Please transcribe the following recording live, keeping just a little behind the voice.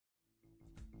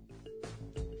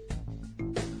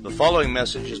The following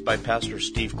message is by Pastor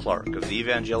Steve Clark of the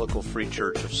Evangelical Free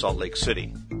Church of Salt Lake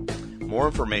City. More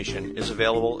information is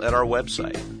available at our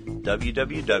website,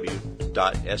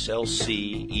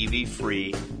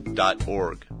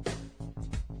 www.slcevfree.org.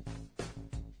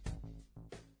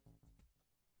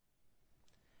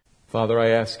 Father, I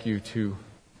ask you to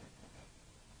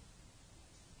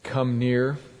come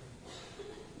near,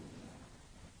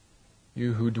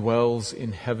 you who dwells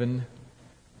in heaven.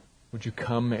 Would you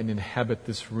come and inhabit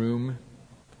this room?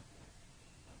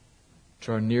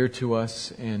 Draw near to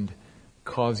us and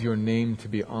cause your name to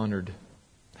be honored.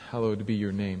 Hallowed be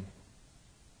your name.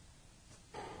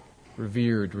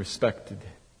 Revered, respected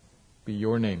be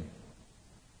your name.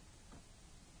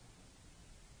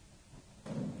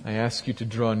 I ask you to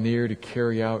draw near to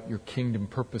carry out your kingdom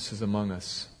purposes among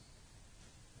us.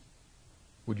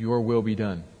 Would your will be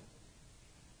done?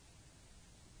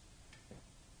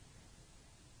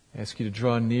 I ask you to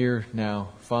draw near now,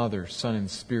 Father, Son, and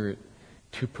Spirit,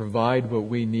 to provide what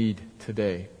we need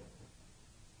today.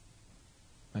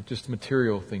 Not just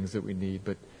material things that we need,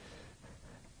 but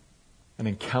an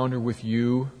encounter with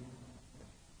you,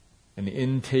 an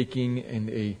intaking and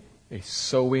a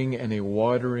sowing and a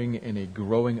watering and a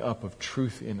growing up of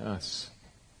truth in us.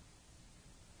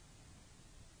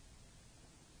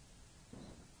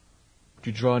 Would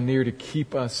you draw near to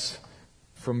keep us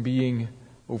from being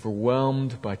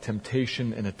overwhelmed by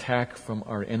temptation and attack from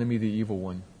our enemy, the evil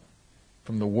one,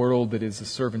 from the world that is a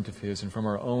servant of his, and from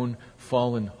our own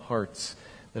fallen hearts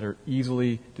that are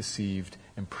easily deceived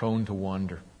and prone to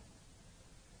wander.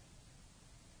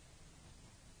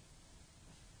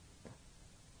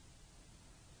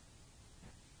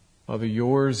 Father,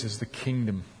 yours is the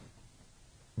kingdom.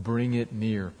 Bring it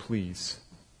near, please.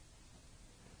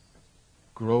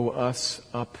 Grow us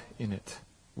up in it.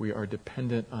 We are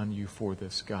dependent on you for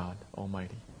this, God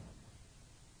Almighty.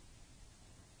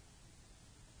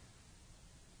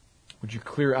 Would you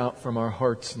clear out from our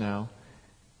hearts now,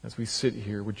 as we sit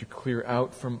here, would you clear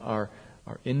out from our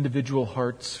individual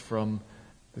hearts, from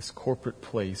this corporate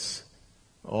place,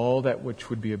 all that which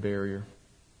would be a barrier.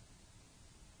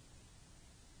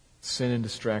 Sin and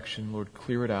distraction, Lord,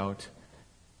 clear it out,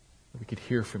 that we could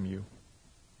hear from you.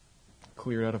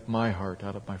 Clear it out of my heart,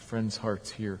 out of my friends'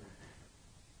 hearts here.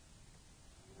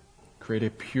 Create a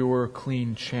pure,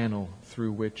 clean channel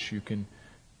through which you can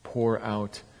pour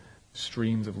out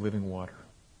streams of living water.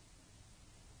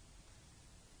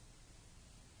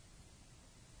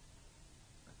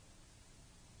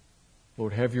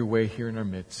 Lord, have your way here in our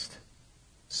midst.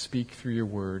 Speak through your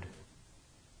word.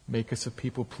 Make us a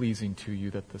people pleasing to you,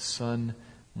 that the Son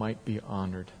might be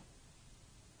honored.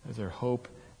 That is our hope.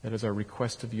 That is our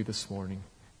request of you this morning.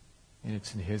 And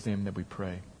it's in his name that we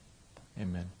pray.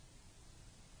 Amen.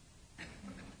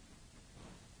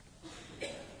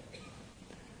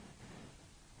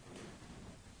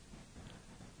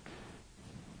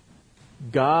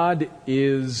 God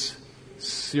is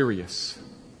serious.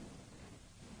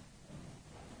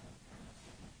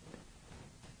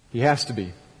 He has to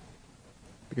be.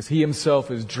 Because he himself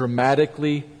is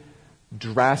drastically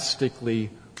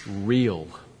real.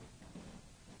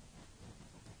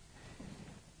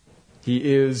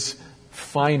 He is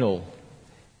final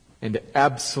and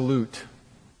absolute.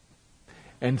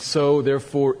 And so,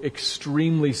 therefore,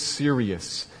 extremely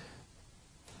serious.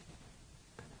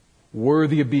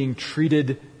 Worthy of being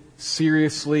treated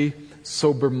seriously,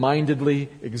 sober-mindedly,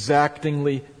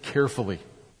 exactingly, carefully.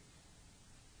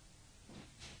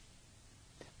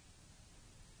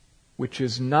 Which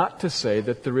is not to say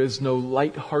that there is no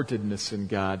lightheartedness in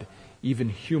God, even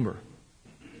humor.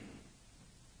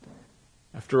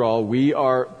 After all, we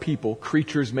are people,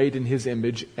 creatures made in his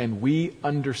image, and we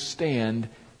understand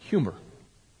humor.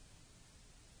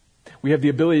 We have the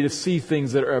ability to see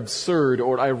things that are absurd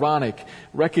or ironic,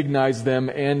 recognize them,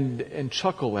 and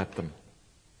chuckle at them.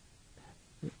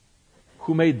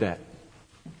 Who made that?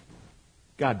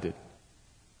 God did.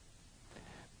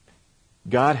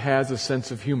 God has a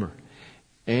sense of humor,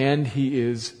 and he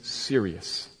is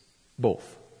serious,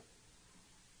 both.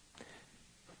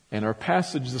 And our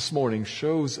passage this morning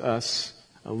shows us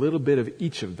a little bit of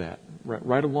each of that,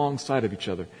 right alongside of each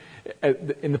other.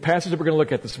 In the passage that we're going to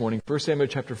look at this morning, 1 Samuel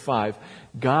chapter 5,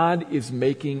 God is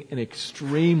making an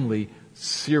extremely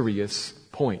serious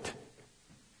point.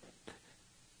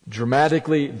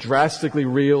 Drastically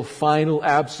real, final,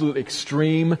 absolute,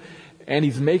 extreme, and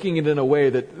he's making it in a way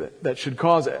that should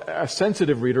cause a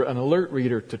sensitive reader, an alert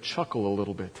reader, to chuckle a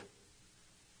little bit.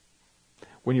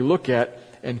 When you look at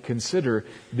and consider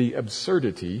the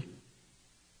absurdity,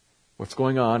 what's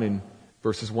going on in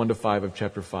verses 1 to 5 of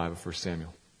chapter 5 of 1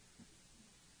 Samuel.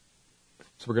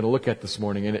 So we're going to look at this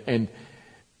morning, and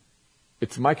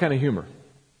It's my kind of humor.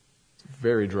 It's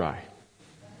very dry.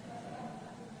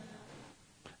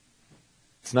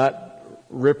 It's not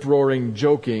rip-roaring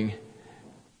joking.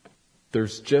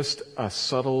 There's just a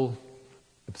subtle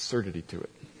absurdity to it.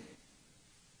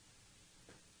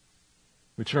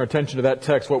 We turn our attention to that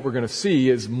text. What we're going to see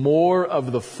is more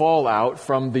of the fallout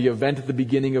from the event at the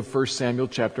beginning of 1 Samuel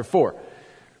chapter 4.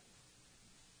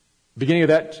 Beginning of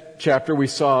that chapter, we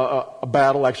saw a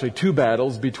battle, actually two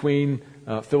battles, between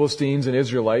Philistines and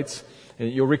Israelites.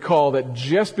 And you'll recall that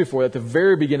just before, at the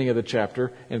very beginning of the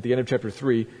chapter, and at the end of chapter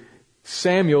 3,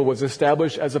 Samuel was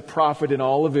established as a prophet in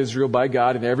all of Israel by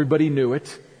God, and everybody knew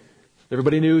it.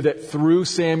 Everybody knew that through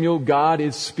Samuel, God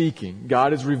is speaking.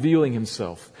 God is revealing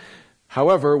himself.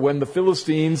 However, when the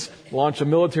Philistines launch a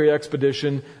military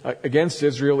expedition against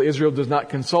Israel, Israel does not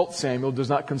consult Samuel, does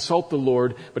not consult the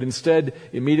Lord, but instead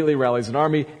immediately rallies an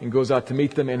army and goes out to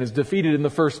meet them and is defeated in the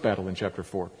first battle in chapter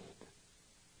 4.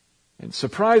 And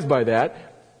surprised by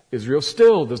that, Israel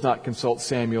still does not consult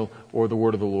Samuel or the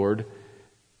word of the Lord,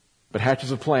 but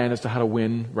hatches a plan as to how to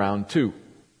win round 2.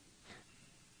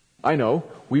 I know,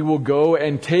 we will go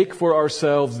and take for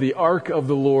ourselves the ark of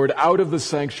the Lord out of the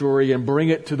sanctuary and bring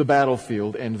it to the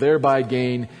battlefield and thereby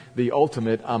gain the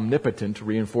ultimate omnipotent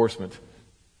reinforcement.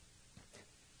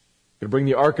 We're going to bring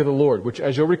the ark of the Lord, which,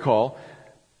 as you'll recall,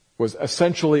 was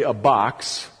essentially a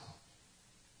box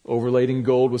overlaid in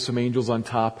gold with some angels on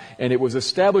top, and it was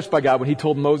established by God when He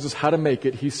told Moses how to make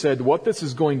it. He said, what this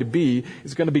is going to be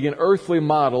an earthly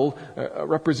model, a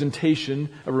representation,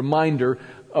 a reminder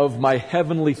of my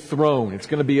heavenly throne. It's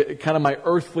going to be kind of my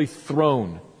earthly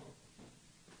throne,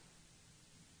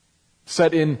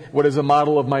 set in what is a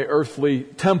model of my earthly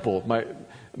temple,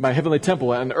 my heavenly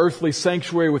temple, an earthly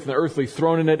sanctuary with an earthly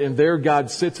throne in it, and there God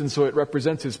sits, and so it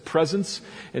represents His presence.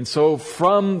 And so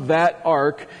from that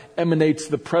ark emanates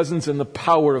the presence and the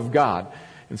power of God.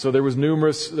 And so there were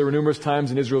numerous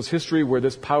times in Israel's history where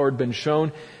this power had been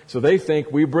shown. So they think,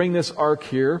 we bring this ark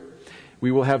here,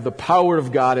 we will have the power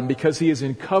of God, and because He is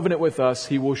in covenant with us,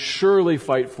 He will surely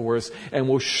fight for us and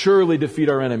will surely defeat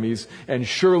our enemies and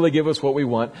surely give us what we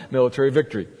want, military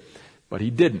victory. But He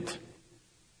didn't.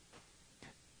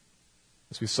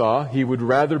 As we saw, He would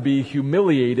rather be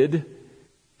humiliated,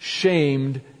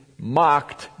 shamed,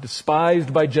 mocked,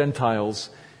 despised by Gentiles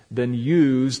than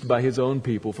used by His own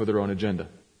people for their own agenda.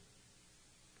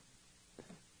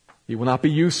 He will not be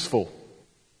useful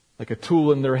like a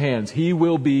tool in their hands. He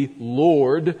will be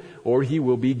Lord or He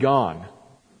will be gone.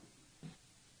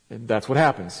 And that's what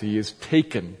happens. He is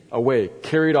taken away,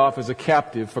 carried off as a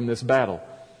captive from this battle.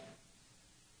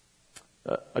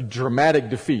 A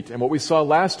dramatic defeat. And what we saw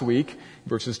last week,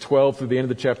 verses 12 through the end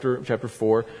of the chapter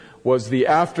 4, was the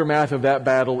aftermath of that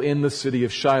battle in the city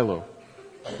of Shiloh,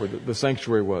 where the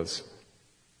sanctuary was.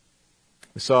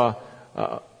 We saw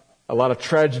a lot of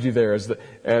tragedy there as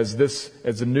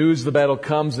the news of the battle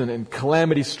comes and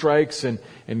calamity strikes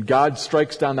and God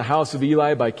strikes down the house of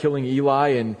Eli by killing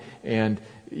Eli and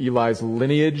Eli's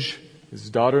lineage.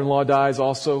 His daughter-in-law dies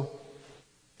also.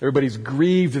 Everybody's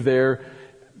grieved there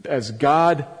as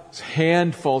God's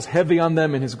hand falls heavy on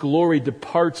them and His glory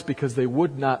departs because they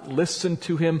would not listen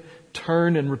to Him,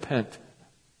 turn and repent.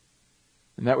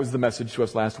 And that was the message to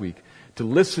us last week. To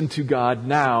listen to God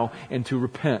now and to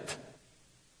repent.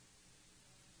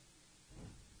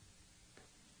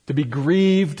 To be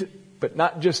grieved, but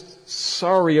not just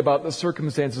sorry about the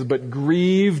circumstances, but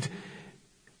grieved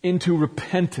into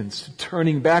repentance,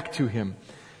 turning back to Him.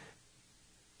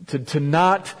 To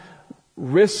not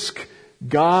risk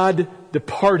God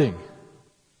departing.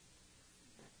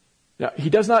 Now, He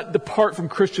does not depart from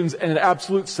Christians in an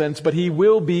absolute sense, but He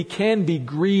can be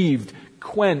grieved,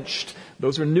 quenched.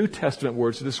 Those are New Testament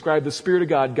words to describe the Spirit of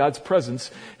God, God's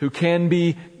presence, who can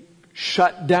be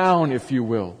shut down, if you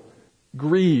will.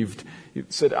 Grieved. He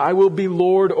said, I will be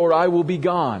Lord or I will be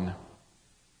gone.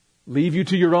 Leave you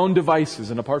to your own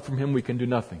devices, and apart from Him we can do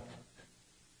nothing.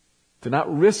 To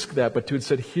not risk that, but to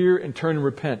instead hear and turn and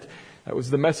repent. That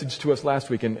was the message to us last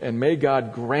week, and may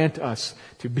God grant us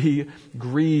to be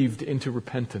grieved into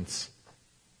repentance.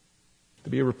 To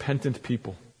be a repentant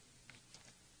people.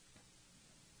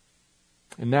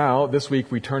 And now, this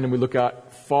week, we turn and we look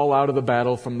at fall out of the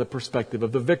battle from the perspective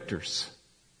of the victors.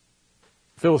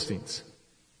 Philistines.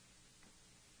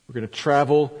 We're going to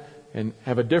travel and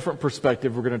have a different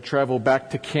perspective. We're going to travel back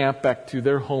to camp, back to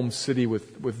their home city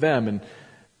with them and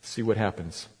see what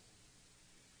happens.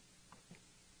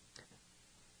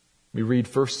 We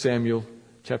read 1 Samuel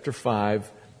chapter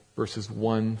 5, verses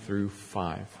 1 through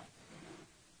 5.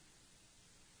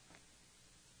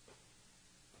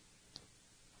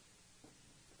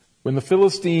 When the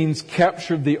Philistines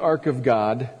captured the ark of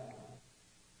God,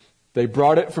 They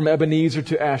brought it from Ebenezer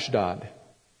to Ashdod.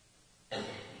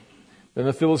 Then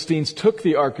the Philistines took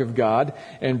the ark of God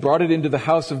and brought it into the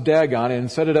house of Dagon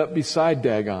and set it up beside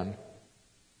Dagon.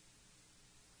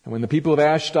 And when the people of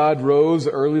Ashdod rose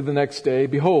early the next day,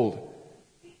 behold,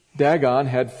 Dagon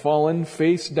had fallen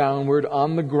face downward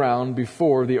on the ground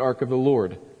before the ark of the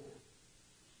Lord.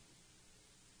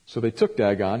 So they took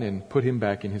Dagon and put him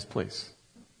back in his place.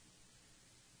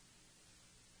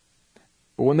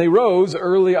 But when they rose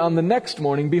early on the next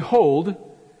morning, behold,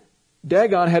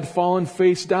 Dagon had fallen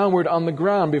face downward on the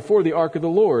ground before the ark of the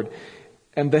Lord.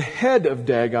 And the head of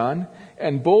Dagon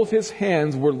and both his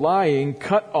hands were lying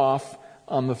cut off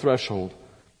on the threshold.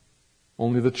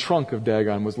 Only the trunk of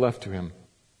Dagon was left to him.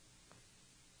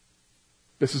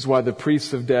 This is why the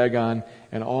priests of Dagon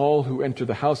and all who enter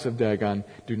the house of Dagon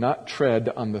do not tread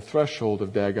on the threshold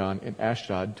of Dagon in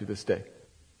Ashdod to this day.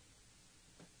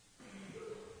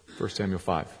 1 Samuel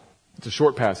 5. It's a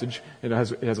short passage. It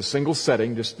has a single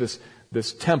setting, just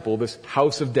this temple, this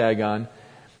house of Dagon.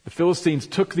 The Philistines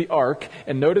took the ark,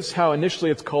 and notice how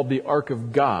initially it's called the Ark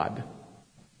of God.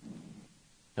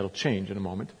 That'll change in a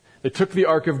moment. They took the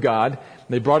Ark of God, and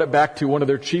they brought it back to one of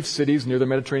their chief cities near the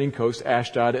Mediterranean coast,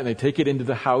 Ashdod, and they take it into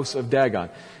the house of Dagon.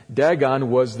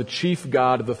 Dagon was the chief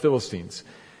god of the Philistines.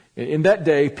 In that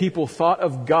day, people thought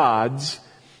of gods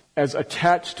as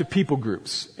attached to people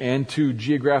groups and to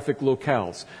geographic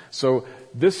locales. So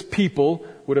this people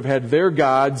would have had their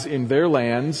gods in their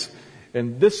lands,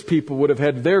 and this people would have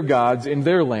had their gods in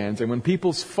their lands. And when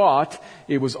peoples fought,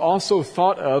 it was also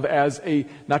thought of as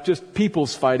not just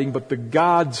peoples fighting, but the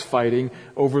gods fighting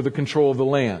over the control of the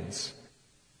lands.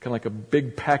 Kind of like a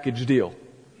big package deal.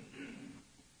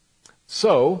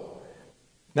 So,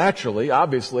 naturally,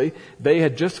 obviously, they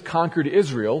had just conquered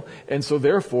Israel, and so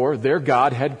therefore their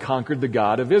God had conquered the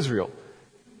God of Israel.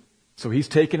 So he's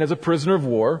taken as a prisoner of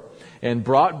war and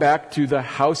brought back to the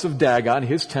house of Dagon,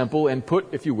 his temple, and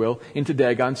put, if you will, into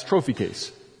Dagon's trophy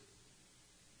case.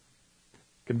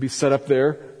 Can be set up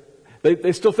there.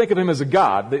 They still think of him as a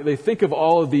god. They think of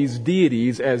all of these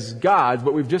deities as gods,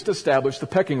 but we've just established the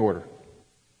pecking order.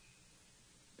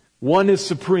 One is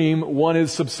supreme, one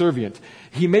is subservient.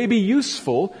 He may be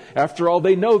useful. After all,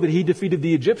 they know that he defeated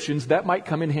the Egyptians. That might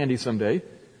come in handy someday.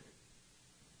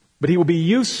 But he will be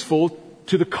useful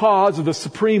to the cause of the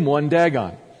supreme one,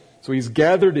 Dagon. So he's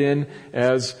gathered in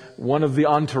as one of the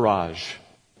entourage.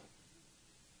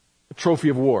 A trophy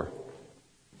of war.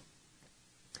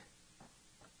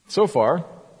 So far,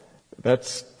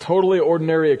 that's totally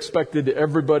ordinary, expected.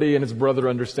 Everybody and his brother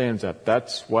understands that.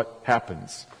 That's what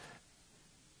happens.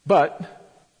 But,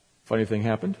 funny thing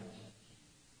happened.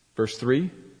 Verse 3.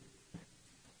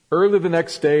 Early the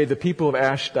next day, the people of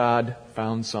Ashdod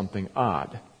found something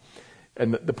odd.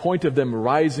 And the point of them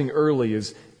rising early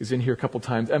is in here a couple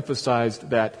times, emphasized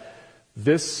that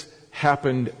this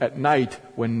happened at night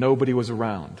when nobody was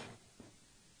around.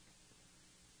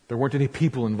 There weren't any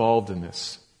people involved in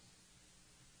this.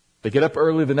 They get up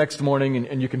early the next morning,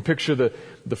 and you can picture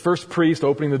the first priest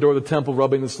opening the door of the temple,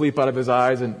 rubbing the sleep out of his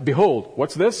eyes, and behold,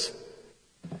 what's this?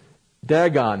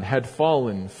 Dagon had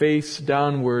fallen face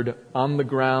downward on the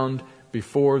ground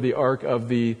before the ark of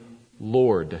the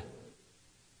Lord.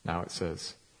 Now it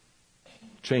says,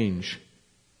 change.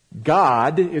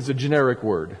 God is a generic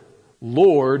word.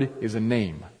 Lord is a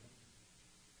name.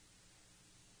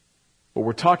 What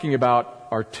we're talking about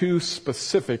are two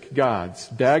specific gods,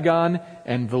 Dagon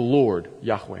and the Lord,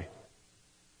 Yahweh.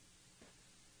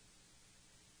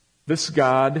 This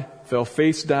God fell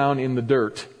face down in the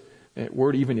dirt. That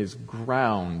word even is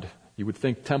ground. You would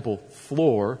think temple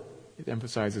floor. It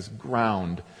emphasizes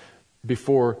ground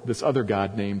before this other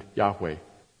God named Yahweh.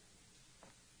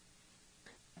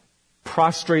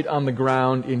 Prostrate on the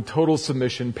ground in total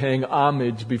submission, paying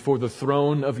homage before the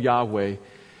throne of Yahweh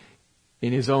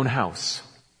in his own house.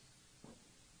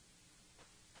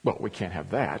 Well, we can't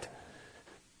have that.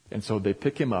 And so they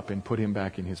pick him up and put him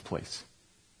back in his place.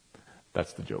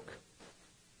 That's the joke.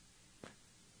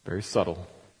 Very subtle.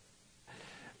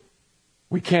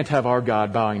 We can't have our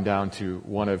God bowing down to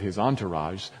one of his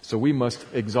entourage, so we must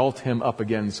exalt him up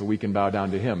again so we can bow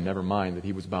down to him. Never mind that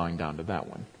he was bowing down to that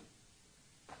one.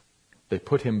 They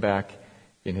put him back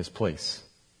in his place.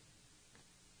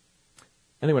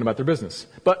 And they went about their business.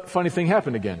 But funny thing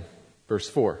happened again. Verse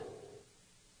 4.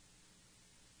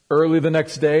 Early the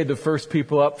next day, the first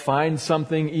people up find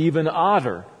something even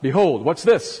odder. Behold, what's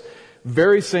this?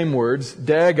 Very same words.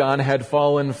 Dagon had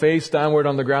fallen face downward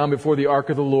on the ground before the ark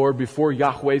of the Lord, before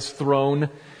Yahweh's throne.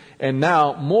 And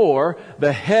now, more,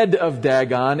 the head of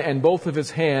Dagon and both of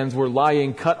his hands were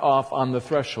lying cut off on the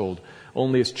threshold.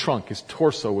 Only his trunk, his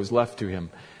torso was left to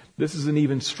him. This is an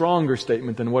even stronger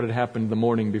statement than what had happened the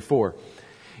morning before.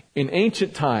 In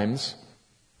ancient times,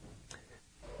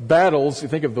 battles, you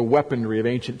think of the weaponry of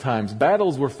ancient times,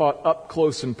 battles were fought up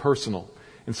close and personal.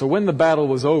 And so when the battle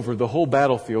was over, the whole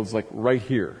battlefield's like right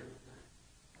here.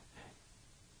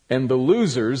 And the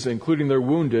losers, including their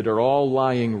wounded, are all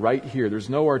lying right here. There's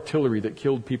no artillery that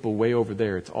killed people way over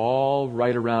there. It's all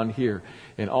right around here.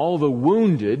 And all the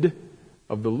wounded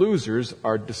of the losers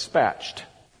are dispatched.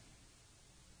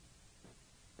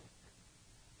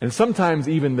 And sometimes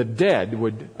even the dead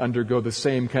would undergo the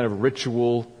same kind of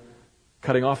ritual,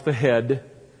 cutting off the head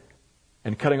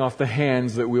and cutting off the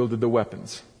hands that wielded the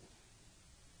weapons.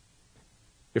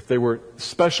 If they were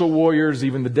special warriors,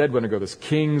 even the dead would undergo this.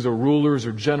 Kings or rulers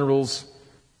or generals.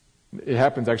 It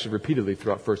happens actually repeatedly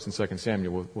throughout 1 and 2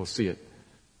 Samuel. We'll see it.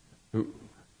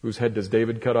 Whose head does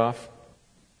David cut off?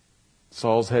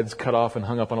 Saul's head's cut off and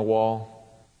hung up on a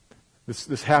wall.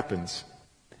 This happens.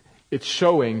 It's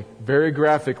showing very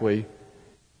graphically,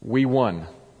 we won.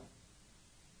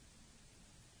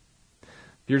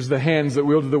 Here's the hands that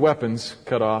wielded the weapons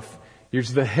cut off.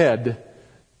 Here's the head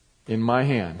in my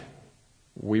hand.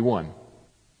 We won.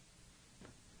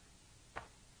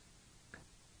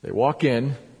 They walk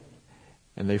in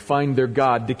and they find their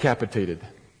God decapitated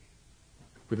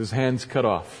with his hands cut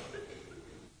off,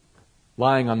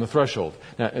 lying on the threshold.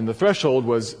 Now, and the threshold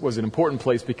was an important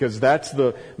place because that's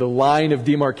the line of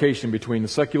demarcation between the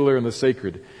secular and the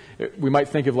sacred. We might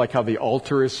think of like how the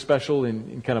altar is special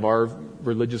in kind of our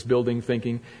religious building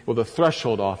thinking. Well, the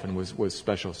threshold often was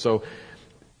special. So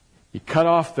he cut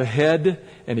off the head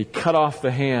and he cut off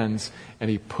the hands and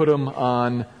he put them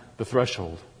on the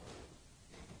threshold.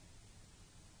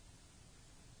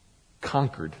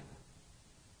 Conquered.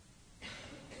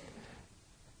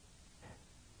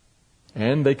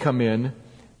 And they come in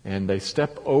and they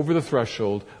step over the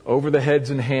threshold, over the heads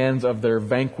and hands of their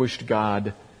vanquished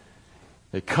God.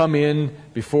 They come in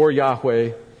before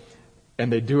Yahweh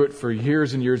and they do it for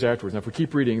years and years afterwards. Now, if we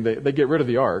keep reading, they get rid of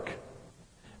the ark,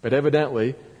 but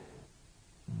evidently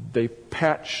they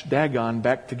patch Dagon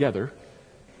back together,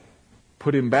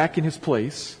 put him back in his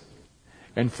place,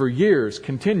 and for years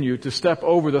continue to step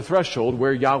over the threshold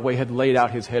where Yahweh had laid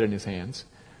out his head and his hands.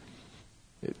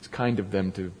 It's kind of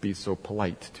them to be so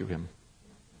polite to him.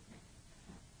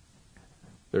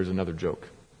 There's another joke.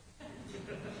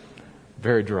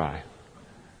 Very dry.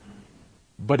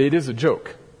 But it is a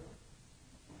joke.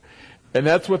 And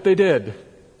that's what they did.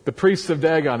 The priests of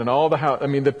Dagon and all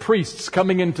the priests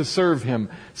coming in to serve him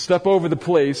step over the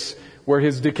place where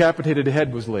his decapitated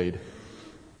head was laid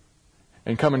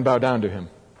and come and bow down to him.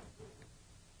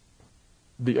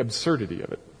 The absurdity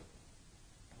of it.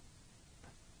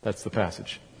 That's the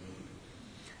passage.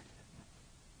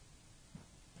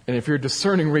 And if you're a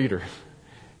discerning reader,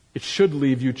 it should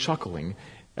leave you chuckling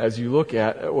as you look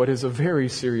at what is a very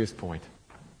serious point.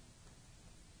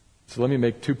 So let me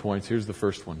make 2 points. Here's the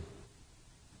first one.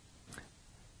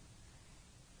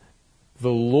 The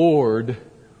Lord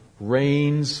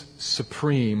reigns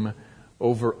supreme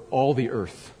over all the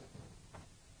earth.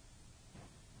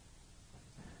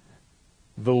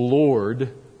 The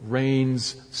Lord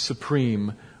reigns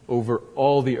supreme over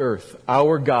all the earth.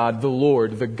 Our God, the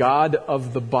Lord, the God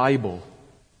of the Bible,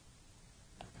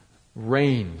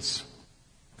 reigns.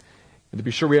 And to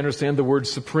be sure we understand the word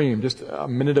supreme, just a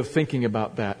minute of thinking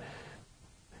about that.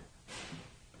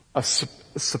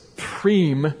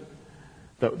 Supreme,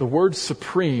 the word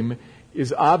supreme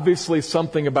is obviously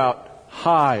something about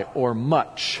high or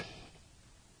much.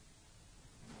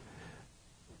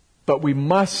 But we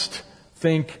must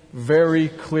think very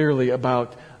clearly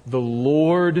about the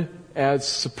Lord as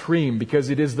supreme,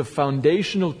 because it is the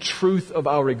foundational truth of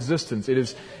our existence.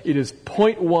 It is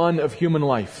point one of human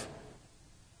life.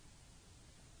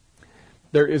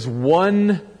 There is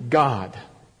one God,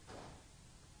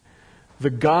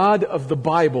 the God of the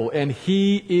Bible, and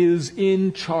He is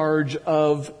in charge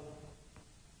of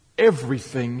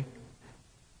everything,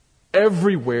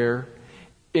 everywhere,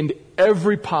 in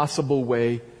every possible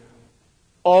way,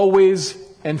 always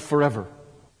and forever.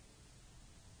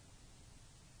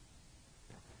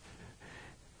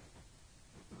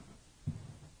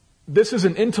 This is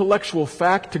an intellectual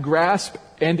fact to grasp,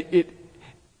 and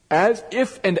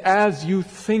as you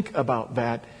think about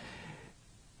that,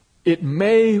 it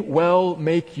may well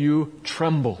make you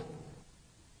tremble.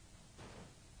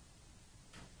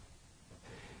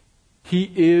 He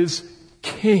is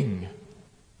king.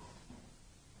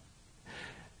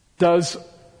 Does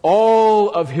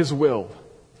all of His will.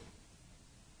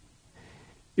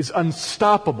 Is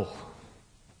unstoppable.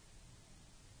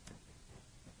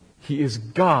 He is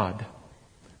God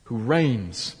who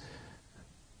reigns.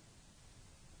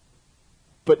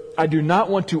 But I do not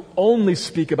want to only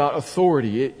speak about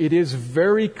authority. It is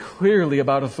very clearly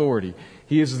about authority.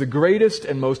 He is the greatest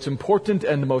and most important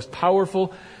and the most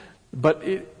powerful, but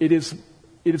it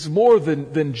is more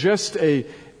than just a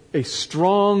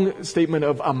strong statement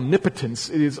of omnipotence.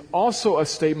 It is also a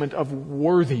statement of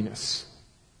worthiness.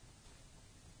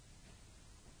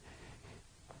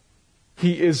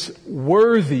 He is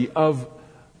worthy of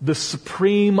the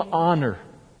supreme honor,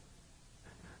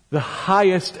 the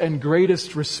highest and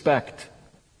greatest respect.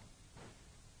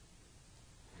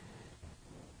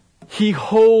 He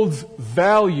holds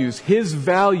values. His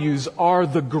values are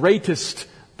the greatest,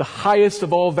 the highest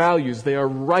of all values. They are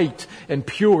right and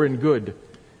pure and good.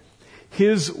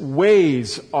 His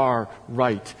ways are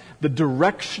right. The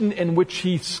direction in which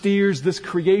He steers this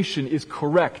creation is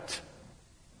correct.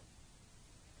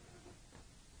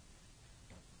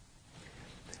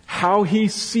 How He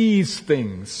sees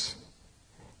things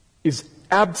is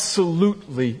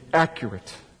absolutely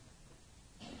accurate.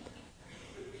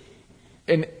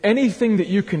 In anything that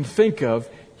you can think of,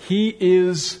 He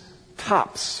is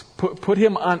tops. Put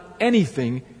Him on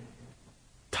anything,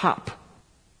 top.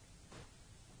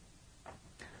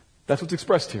 That's what's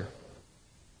expressed here.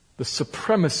 The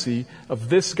supremacy of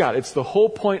this God. It's the whole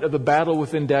point of the battle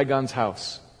within Dagon's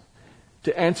house.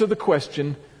 To answer the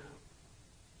question,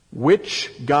 which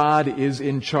God is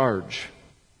in charge?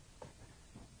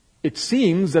 It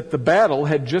seems that the battle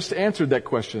had just answered that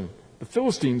question. The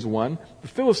Philistines won. The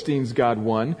Philistines' God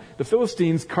won. The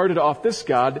Philistines carted off this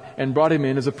God and brought him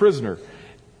in as a prisoner.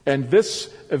 And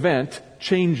this event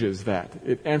changes that.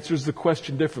 It answers the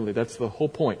question differently. That's the whole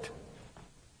point.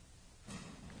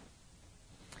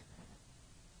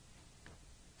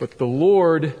 But the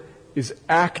Lord is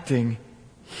acting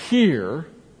here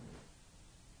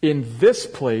in this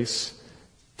place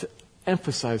to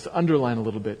emphasize, to underline a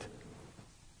little bit.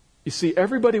 You see,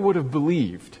 everybody would have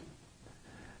believed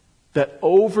that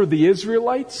over the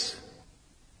Israelites,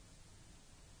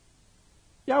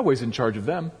 Yahweh's in charge of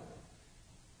them.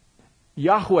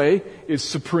 Yahweh is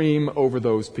supreme over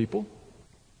those people.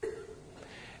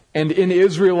 And in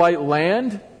Israelite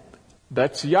land,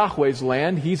 that's Yahweh's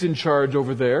land. He's in charge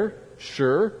over there.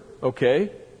 Sure,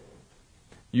 okay.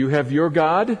 You have your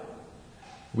God.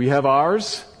 We have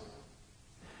ours.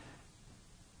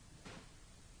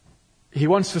 He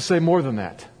wants to say more than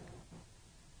that.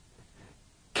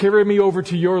 Carry me over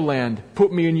to your land.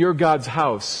 Put me in your God's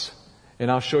house, and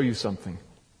I'll show you something.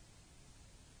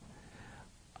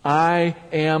 I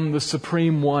am the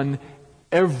supreme one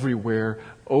everywhere,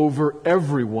 over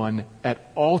everyone,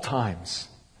 at all times.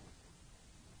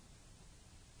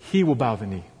 He will bow the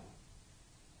knee.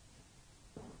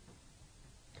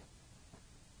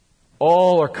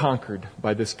 All are conquered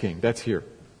by this king. That's here.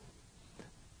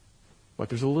 But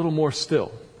there's a little more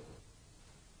still.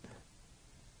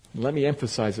 Let me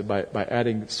emphasize it by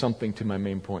adding something to my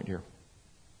main point here.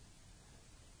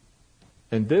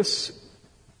 And this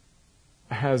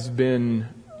has been,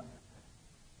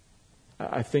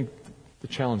 I think, the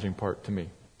challenging part to me.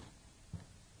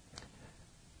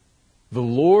 The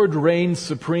Lord reigns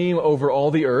supreme over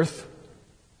all the earth.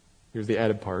 Here's the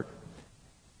added part.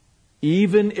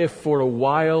 Even if for a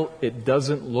while it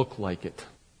doesn't look like it.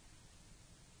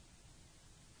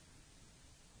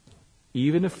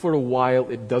 Even if for a while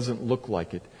it doesn't look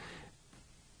like it.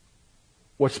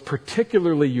 What's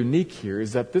particularly unique here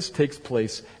is that this takes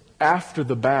place after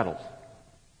the battle,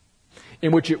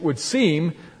 in which it would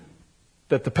seem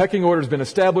that the pecking order has been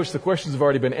established, the questions have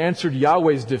already been answered,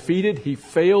 Yahweh's defeated, He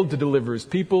failed to deliver His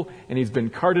people, and He's been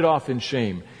carted off in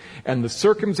shame. And the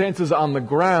circumstances on the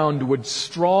ground would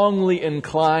strongly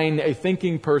incline a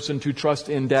thinking person to trust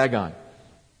in Dagon.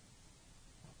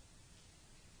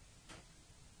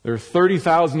 There are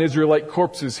 30,000 Israelite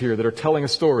corpses here that are telling a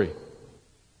story.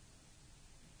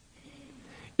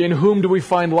 In whom do we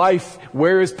find life?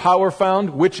 Where is power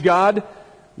found? Which God?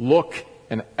 Look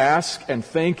and ask and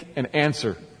think and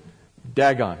answer.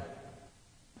 Dagon.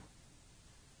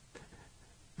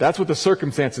 That's what the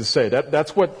circumstances say.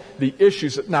 That's what the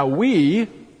issues. Now we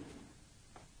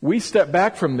step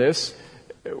back from this.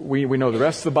 We know the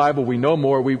rest of the Bible. We know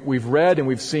more. We've read and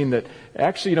we've seen that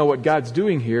actually, what God's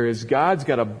doing here is God's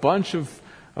got a bunch of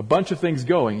things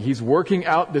going. He's working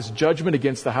out this judgment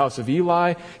against the house of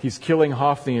Eli. He's killing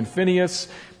Hophni and Phinehas.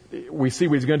 We see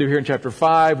what He's going to do here in chapter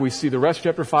 5. We see the rest of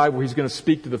chapter 5 where He's going to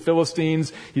speak to the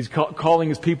Philistines. He's calling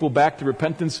His people back to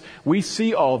repentance. We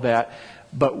see all that.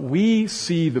 But we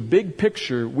see the big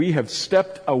picture. We have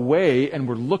stepped away and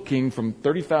we're looking from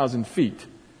 30,000 feet.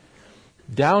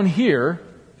 Down here,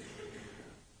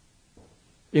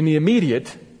 in the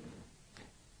immediate,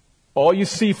 all you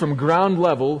see from ground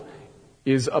level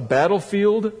is a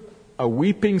battlefield, a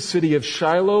weeping city of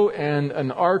Shiloh, and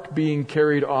an ark being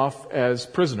carried off as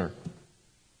prisoner.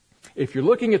 If you're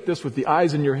looking at this with the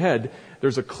eyes in your head,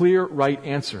 there's a clear right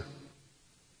answer.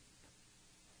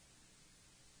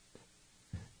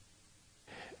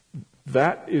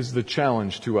 That is the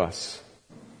challenge to us.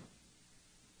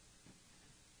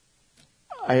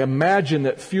 I imagine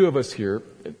that few of us here,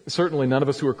 certainly none of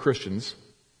us who are Christians,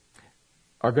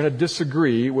 are going to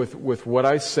disagree with what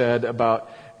I said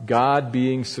about God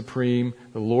being supreme,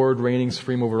 the Lord reigning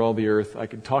supreme over all the earth. I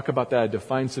could talk about that, I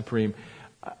define supreme.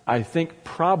 I think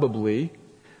probably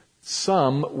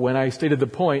some, when I stated the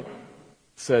point,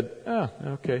 said,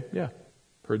 okay, yeah,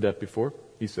 heard that before.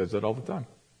 He says that all the time.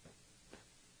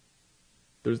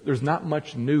 There's not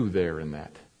much new there in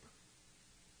that.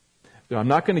 I'm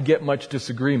not going to get much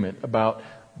disagreement about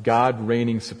God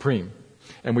reigning supreme.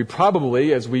 And we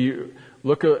probably, as we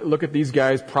look at these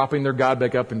guys propping their God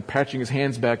back up and patching his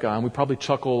hands back on, we probably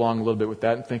chuckle along a little bit with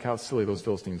that and think how silly those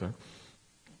Philistines are.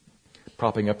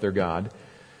 Propping up their God.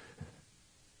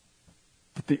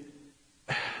 But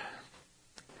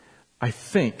I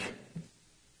think,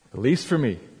 at least for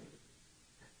me,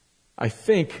 I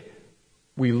think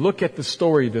we look at the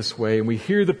story this way and we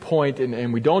hear the point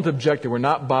and we don't object and we're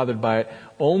not bothered by it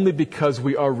only because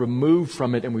we are removed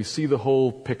from it and we see the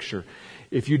whole picture.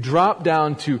 If you drop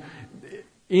down to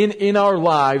in our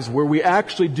lives where we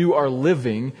actually do our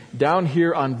living down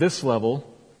here on this level,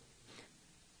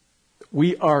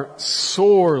 we are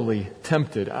sorely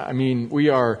tempted. I mean, we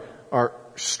are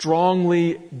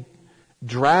strongly,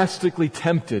 drastically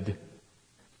tempted.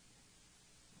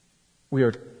 We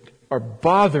are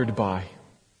bothered by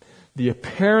the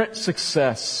apparent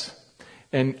success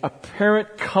and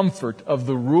apparent comfort of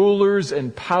the rulers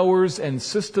and powers and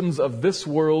systems of this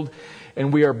world,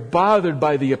 and we are bothered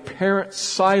by the apparent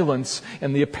silence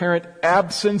and the apparent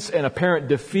absence and apparent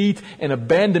defeat and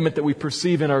abandonment that we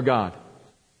perceive in our God.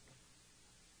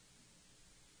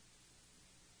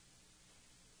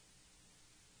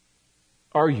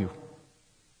 Are you?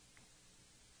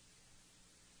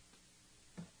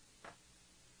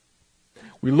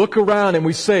 We look around and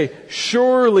we say,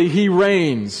 surely He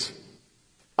reigns.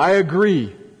 I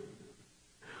agree.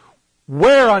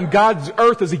 Where on God's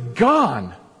earth has He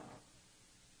gone?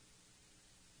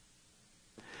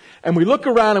 And we look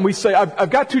around and we say,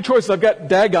 I've got two choices. I've got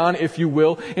Dagon, if you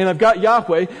will, and I've got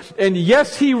Yahweh. And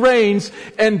yes, He reigns,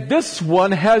 and this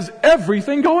one has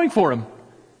everything going for Him.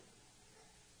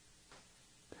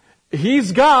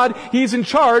 He's God. He's in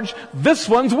charge. This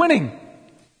one's winning.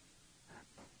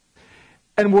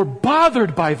 And we're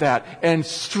bothered by that and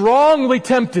strongly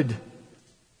tempted.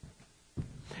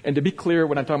 And to be clear,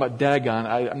 when I'm talking about Dagon,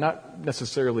 I'm not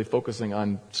necessarily focusing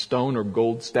on stone or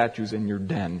gold statues in your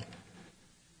den.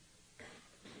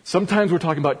 Sometimes we're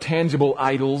talking about tangible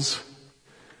idols,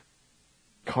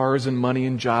 cars and money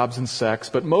and jobs and sex,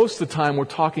 but most of the time we're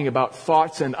talking about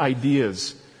thoughts and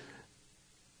ideas.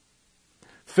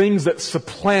 Things that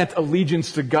supplant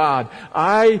allegiance to God.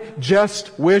 I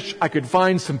just wish I could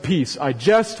find some peace. I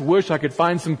just wish I could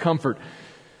find some comfort.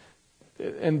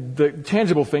 And the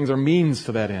tangible things are means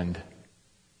to that end.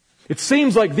 It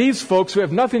seems like these folks who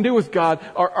have nothing to do with God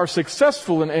are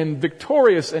successful and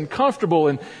victorious and comfortable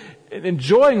and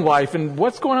enjoying life. And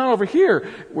what's going on over here?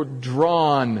 We're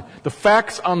drawn. The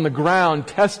facts on the ground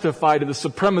testify to the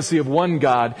supremacy of one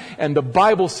God, and the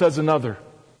Bible says another.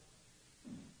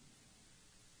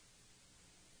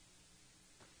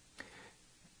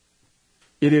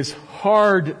 It is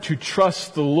hard to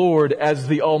trust the Lord as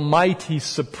the Almighty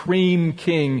Supreme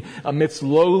King amidst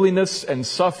lowliness and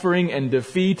suffering and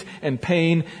defeat and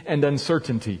pain and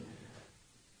uncertainty.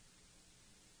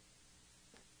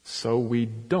 So we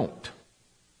don't.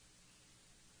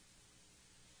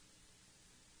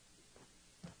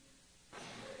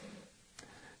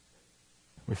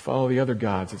 We follow the other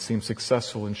gods that seem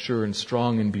successful and sure and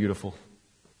strong and beautiful.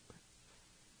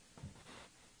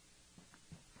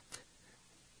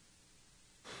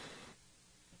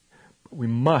 We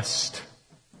must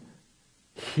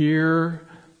hear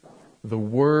the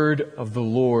word of the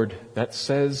Lord that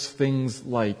says things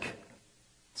like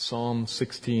Psalm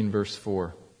 16, verse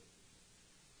 4.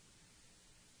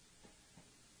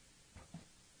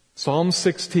 Psalm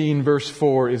 16, verse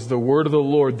 4 is the word of the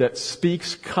Lord that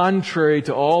speaks contrary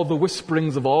to all the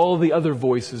whisperings of all the other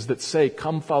voices that say,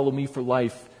 come follow me for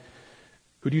life.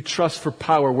 Who do you trust for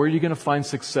power? Where are you going to find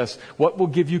success? What will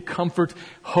give you comfort,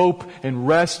 hope, and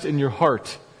rest in your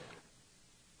heart?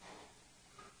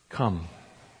 Come.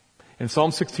 And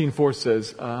Psalm 16:4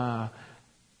 says,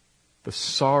 the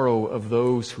sorrow of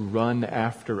those who run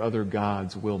after other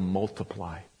gods will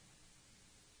multiply.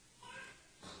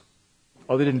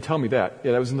 Oh, they didn't tell me that.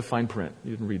 Yeah, that was in the fine print.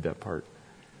 You didn't read that part.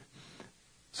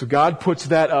 So God puts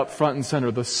that up front and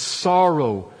center. The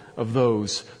sorrow of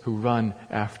those who run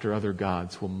after other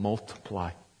gods will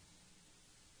multiply.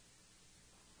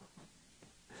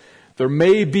 There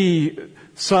may be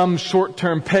some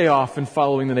short-term payoff in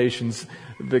following the nations,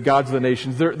 the gods of the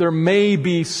nations. There may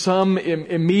be some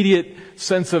immediate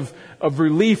sense of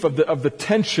relief, of the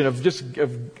tension,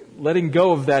 of letting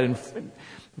go of that and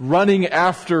running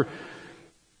after.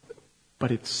 But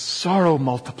it's sorrow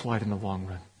multiplied in the long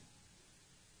run.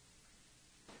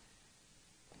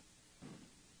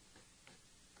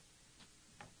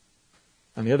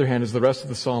 On the other hand, as the rest of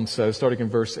the psalm says, starting in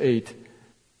verse 8,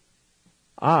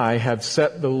 I have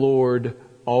set the Lord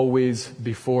always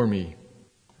before me.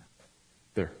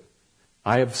 There.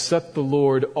 I have set the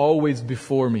Lord always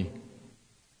before me.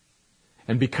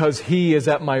 And because He is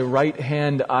at my right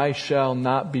hand, I shall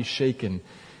not be shaken.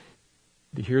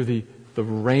 Do you hear the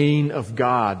reign of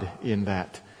God in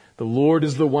that? The Lord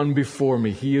is the one before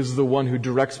me. He is the one who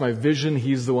directs my vision.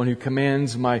 He's the one who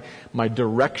commands my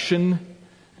direction.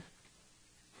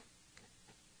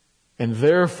 And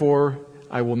therefore,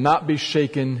 I will not be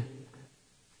shaken.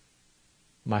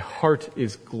 My heart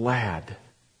is glad.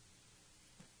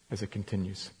 As it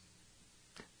continues.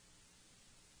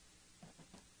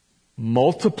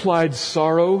 Multiplied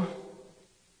sorrow,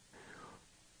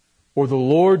 or the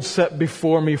Lord set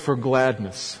before me for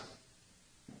gladness.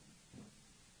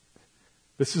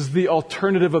 This is the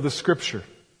alternative of the Scripture.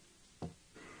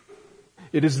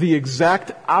 It is the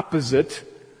exact opposite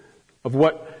of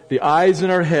what the eyes in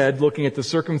our head, looking at the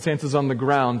circumstances on the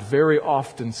ground, very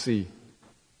often see.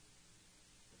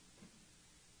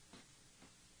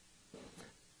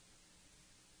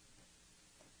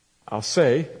 I'll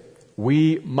say,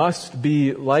 we must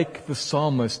be like the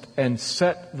psalmist and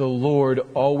set the Lord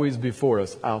always before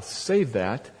us. I'll say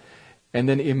that and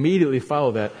then immediately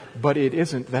follow that, but it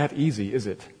isn't that easy, is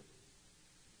it?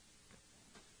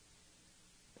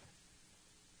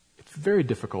 It's very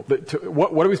difficult.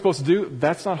 What are we supposed to do?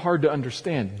 That's not hard to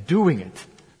understand. Doing it.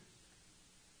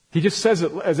 He just says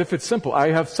it as if it's simple.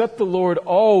 I have set the Lord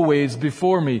always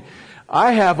before me.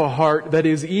 I have a heart that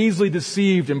is easily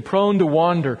deceived and prone to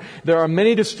wander. There are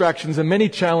many distractions and many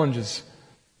challenges.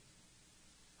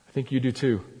 I think you do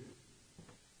too.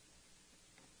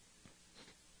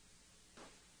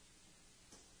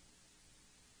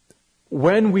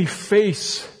 When we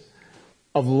face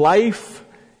a life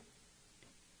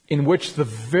in which the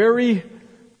very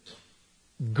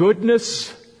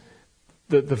goodness,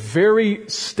 the very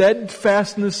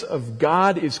steadfastness of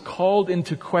God is called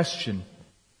into question,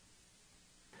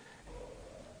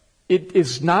 it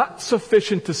is not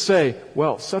sufficient to say,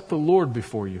 well, set the Lord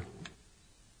before you.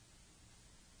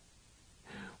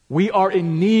 We are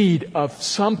in need of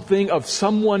something, of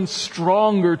someone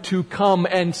stronger to come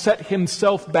and set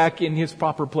Himself back in His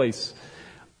proper place.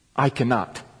 I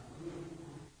cannot.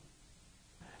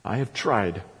 I have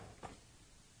tried.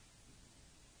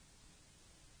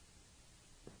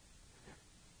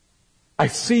 I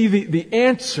see the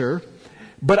answer,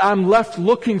 but I'm left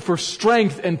looking for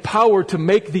strength and power to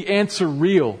make the answer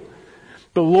real.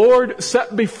 The Lord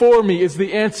set before me is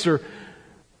the answer.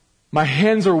 My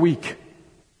hands are weak.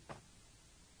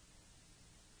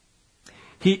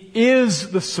 He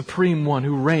is the supreme one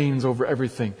who reigns over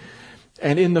everything.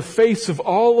 And in the face of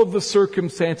all of the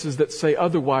circumstances that say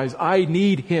otherwise, I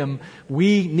need Him,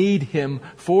 we need Him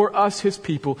for us, His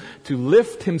people, to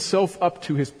lift Himself up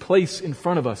to His place in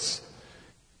front of us.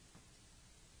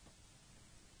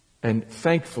 And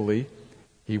thankfully,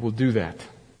 He will do that,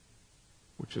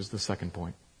 which is the second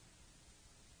point.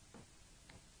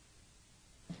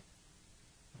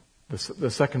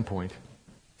 The second point,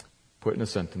 put in a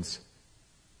sentence.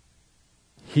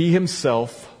 He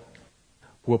Himself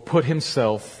will put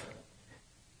Himself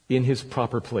in His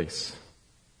proper place.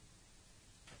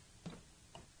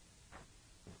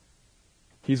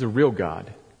 He's a real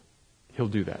God. He'll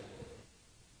do that.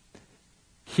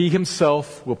 He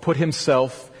Himself will put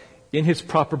Himself in His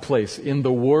proper place, in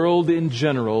the world in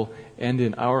general, and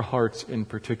in our hearts in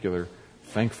particular,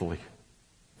 thankfully.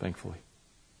 Thankfully.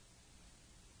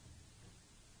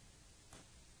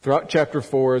 Throughout chapter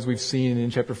 4, as we've seen in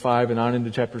chapter 5 and on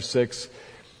into chapter 6,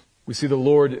 we see the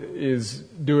Lord is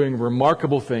doing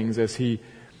remarkable things as He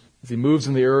moves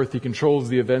in the earth. He controls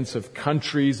the events of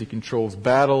countries. He controls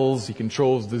battles. He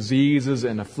controls diseases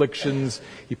and afflictions.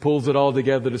 He pulls it all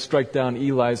together to strike down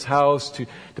Eli's house, to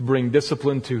bring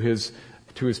discipline to his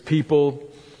people.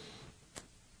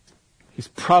 He's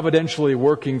providentially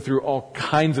working through all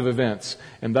kinds of events.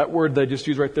 And that word that I just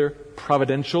used right there,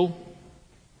 providential,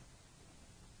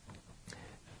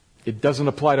 It doesn't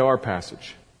apply to our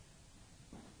passage.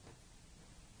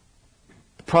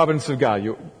 The providence of God.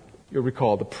 You'll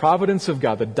recall, the providence of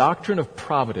God, the doctrine of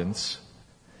providence,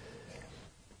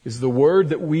 is the word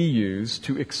that we use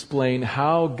to explain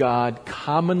how God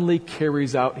commonly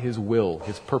carries out His will,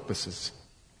 His purposes.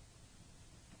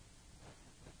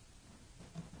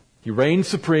 He reigns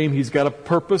supreme, He's got a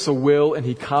purpose, a will, and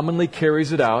He commonly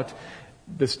carries it out.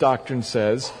 This doctrine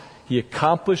says He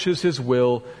accomplishes His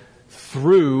will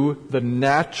through the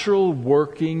natural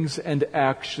workings and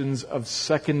actions of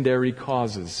secondary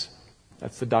causes.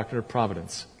 That's the doctrine of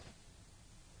providence.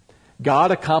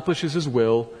 God accomplishes His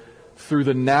will through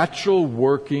the natural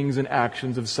workings and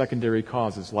actions of secondary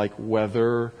causes, like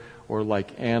weather, or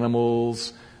like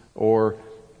animals, or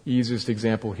easiest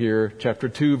example here, chapter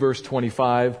 2, verse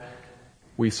 25.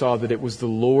 We saw that it was the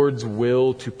Lord's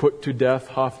will to put to death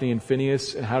Hophni and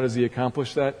Phinehas. And how does He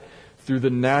accomplish that? Through the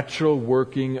natural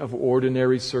working of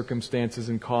ordinary circumstances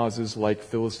and causes like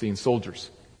Philistine soldiers.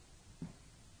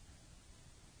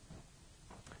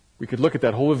 We could look at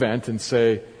that whole event and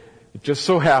say, it just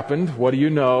so happened, what do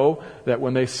you know, that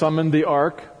when they summoned the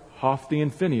ark, Hophni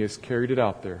and Phinehas carried it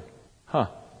out there. Well,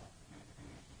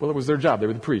 it was their job. They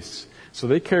were the priests. So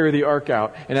they carry the ark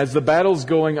out, and as the battle's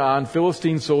going on,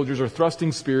 Philistine soldiers are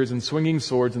thrusting spears and swinging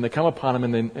swords, and they come upon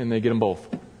them and they get them both.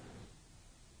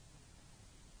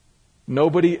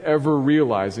 Nobody ever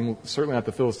realizing, certainly not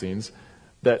the Philistines,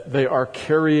 that they are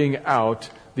carrying out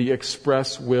the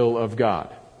express will of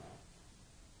God.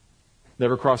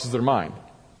 Never crosses their mind.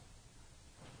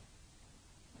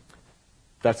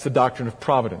 That's the doctrine of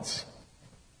providence.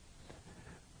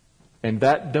 And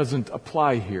that doesn't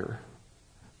apply here,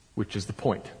 which is the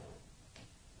point.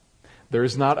 There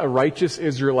is not a righteous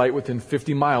Israelite within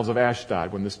 50 miles of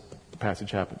Ashdod when this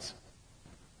passage happens.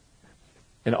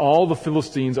 And all the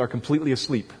Philistines are completely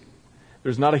asleep.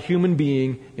 There's not a human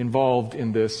being involved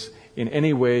in this in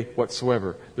any way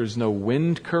whatsoever. There's no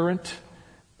wind current.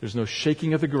 There's no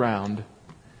shaking of the ground.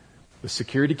 The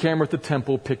security camera at the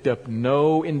temple picked up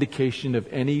no indication of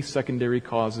any secondary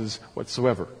causes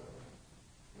whatsoever.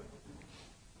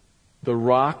 The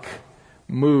rock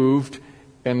moved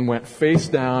and went face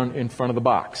down in front of the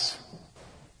box.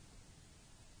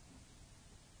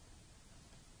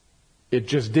 It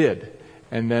just did.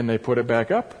 And then they put it back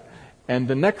up, and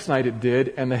the next night it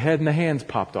did, and the head and the hands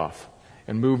popped off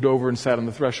and moved over and sat on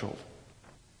the threshold.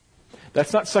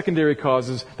 That's not secondary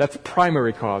causes, that's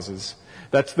primary causes.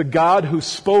 That's the God who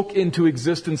spoke into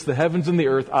existence the heavens and the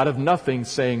earth out of nothing,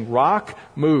 saying, rock,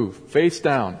 move, face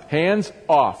down, hands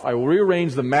off. I will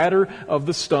rearrange the matter of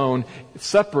the stone,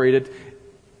 separate it,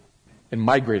 and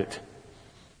migrate it.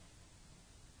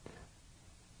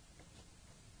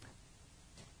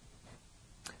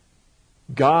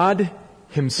 God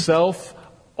Himself,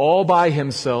 all by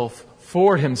Himself,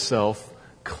 for Himself,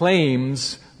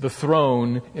 claims the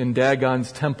throne in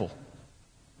Dagon's temple.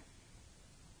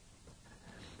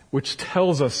 Which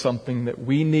tells us something that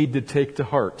we need to take to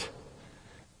heart.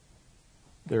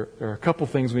 There are a couple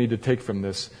things we need to take from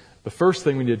this. The first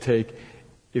thing we need to take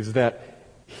is that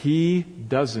He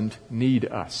doesn't need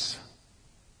us.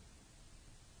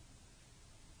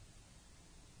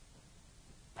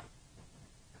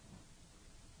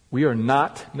 We are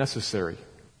not necessary.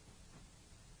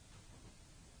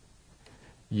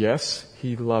 Yes,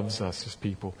 He loves us as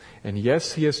people. And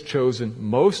yes, He has chosen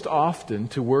most often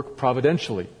to work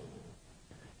providentially.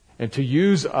 And to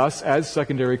use us as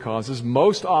secondary causes.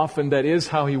 Most often that is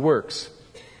how He works.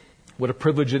 What a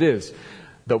privilege it is.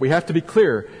 But we have to be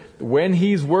clear. When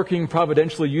He's working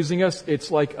providentially using us, it's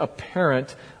like a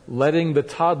parent letting the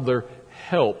toddler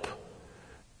help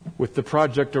with the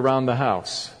project around the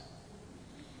house.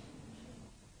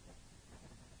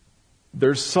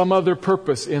 There's some other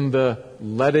purpose in the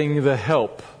letting the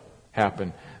help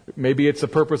happen. Maybe it's a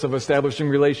purpose of establishing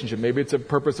relationship. Maybe it's a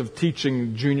purpose of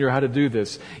teaching Junior how to do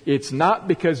this. It's not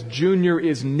because Junior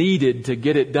is needed to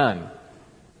get it done.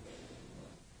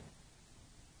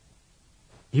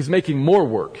 He's making more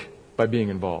work by being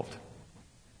involved.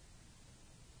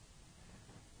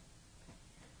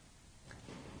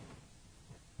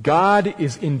 God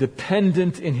is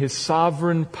independent in His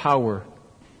sovereign power,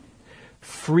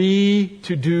 free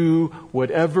to do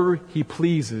whatever He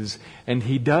pleases, and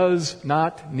He does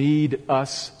not need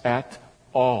us at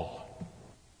all.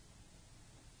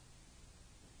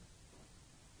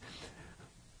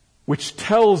 Which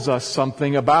tells us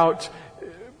something about,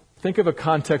 think of a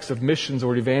context of missions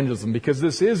or evangelism, because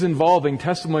this is involving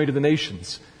testimony to the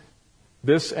nations.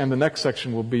 This and the next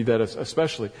section will be that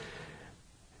especially.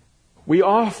 We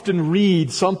often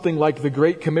read something like the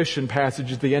Great Commission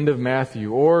passage at the end of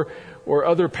Matthew, or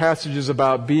other passages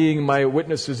about being my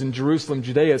witnesses in Jerusalem,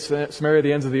 Judea, Samaria,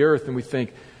 the ends of the earth, and we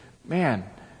think, man,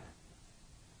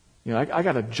 I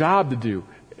got a job to do.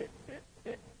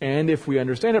 And if we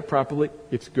understand it properly,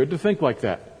 it's good to think like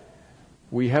that.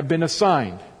 We have been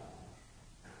assigned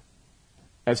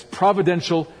as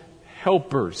providential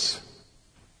helpers.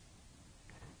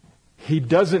 He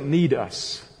doesn't need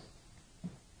us.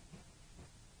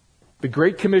 The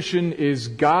Great Commission is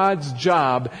God's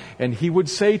job, and He would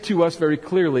say to us very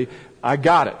clearly, I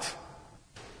got it.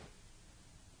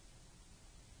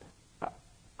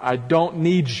 I don't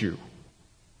need you.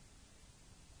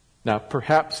 Now,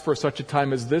 perhaps for such a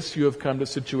time as this, you have come to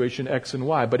situation X and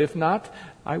Y, but if not,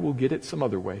 I will get it some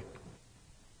other way.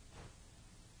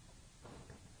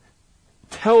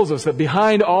 Tells us that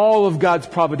behind all of God's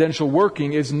providential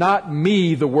working is not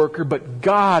me, the worker, but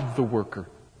God, the worker.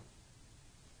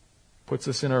 Puts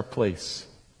us in our place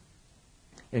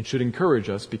and should encourage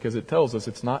us because it tells us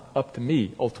it's not up to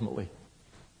me ultimately.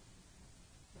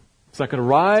 It's not going to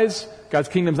rise. God's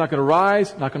kingdom's not going to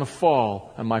rise, not going to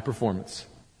fall on my performance.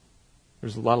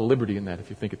 There's a lot of liberty in that if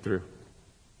you think it through.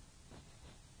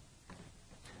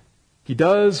 He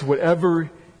does whatever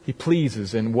He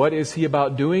pleases. And what is He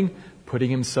about doing?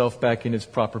 Putting Himself back in His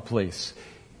proper place.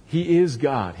 He is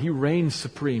God. He reigns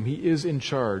supreme. He is in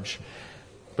charge.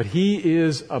 But He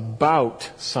is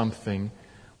about something,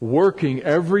 working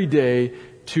every day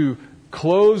to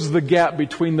close the gap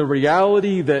between the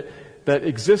reality that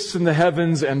exists in the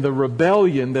heavens and the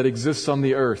rebellion that exists on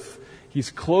the earth. He's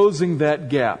closing that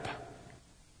gap.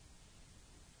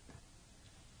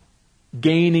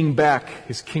 Gaining back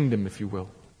His kingdom, if you will.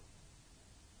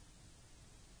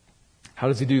 How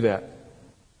does He do that?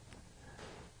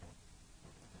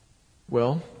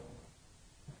 Well,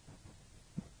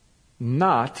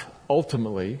 not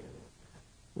ultimately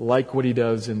like what He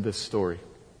does in this story.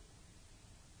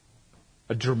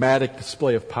 A dramatic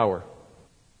display of power.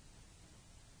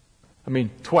 I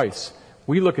mean, twice.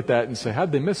 We look at that and say,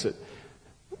 how'd they miss it?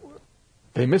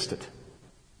 They missed it.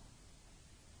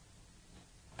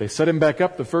 They set Him back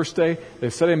up the first day. They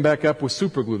set Him back up with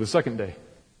super glue the second day.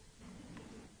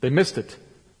 They missed it.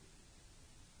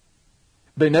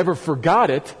 They never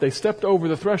forgot it. They stepped over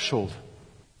the threshold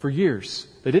for years.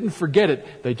 They didn't forget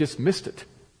it. They just missed it.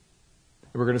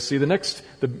 And we're going to see the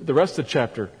rest of the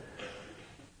chapter.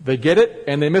 They get it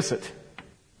and they miss it,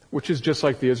 which is just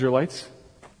like the Israelites.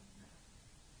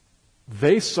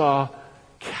 They saw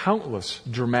countless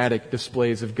dramatic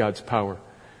displays of God's power.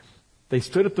 They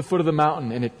stood at the foot of the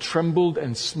mountain and it trembled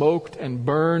and smoked and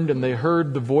burned, and they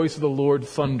heard the voice of the Lord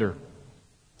thunder.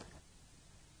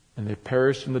 And they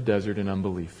perished in the desert in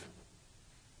unbelief.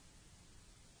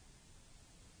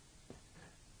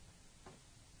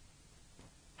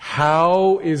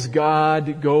 How is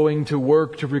God going to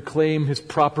work to reclaim His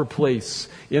proper place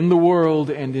in the world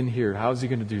and in here? How is He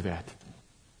going to do that?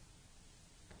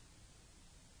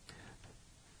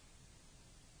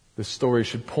 This story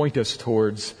should point us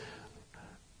towards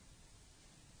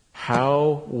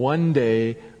how one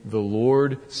day the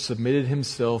Lord submitted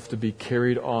Himself to be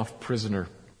carried off prisoner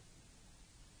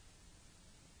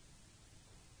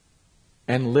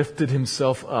and lifted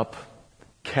Himself up,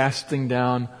 casting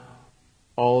down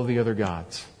all the other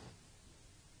gods.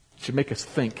 It should make us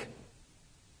think.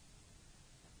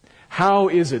 How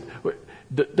is it?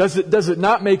 Does it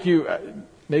not make you...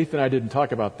 Nathan and I didn't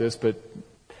talk about this, but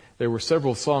there were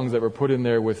several songs that were put in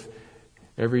there with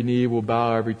every knee will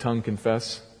bow, every tongue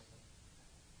confess.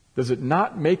 Does it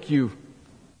not make you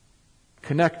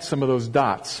connect some of those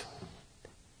dots?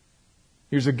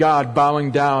 Here's a God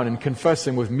bowing down and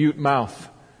confessing with mute mouth.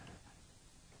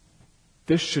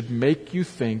 This should make you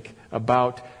think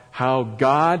about how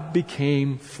God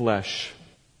became flesh.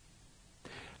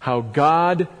 How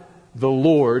God, the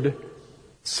Lord,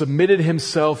 submitted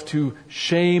Himself to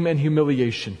shame and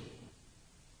humiliation.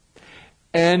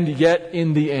 And yet,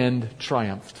 in the end,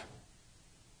 triumphed.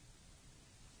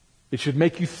 It should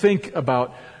make you think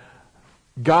about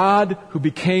God who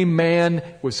became man,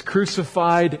 was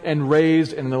crucified and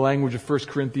raised, and in the language of 1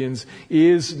 Corinthians,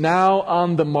 is now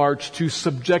on the march to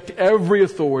subject every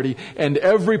authority and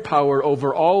every power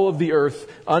over all of the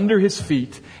earth under His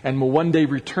feet, and will one day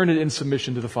return it in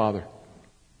submission to the Father.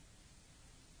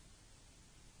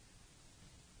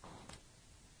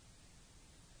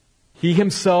 He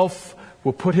Himself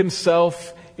will put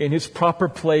Himself in His proper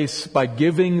place by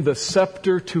giving the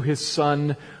scepter to His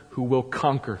Son, who will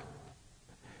conquer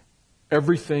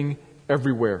everything,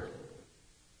 everywhere.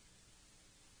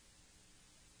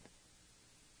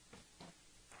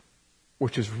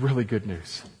 Which is really good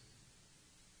news.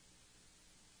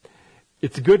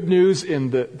 It's good news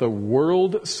in the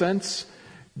world sense.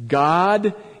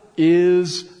 God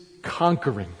is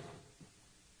conquering.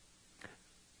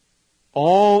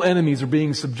 All enemies are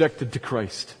being subjected to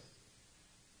Christ.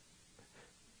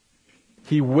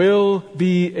 He will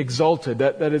be exalted.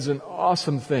 That is an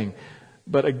awesome thing.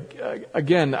 But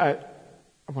again, I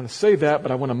want to say that,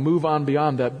 but I want to move on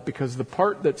beyond that, because the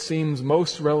part that seems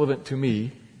most relevant to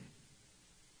me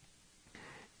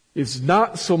is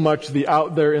not so much the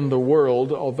out there in the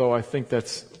world, although I think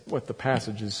that's what the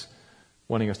passage is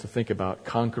wanting us to think about,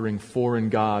 conquering foreign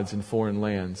gods and foreign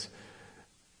lands.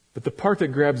 But the part that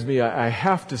grabs me, I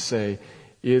have to say,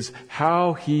 is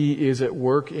how He is at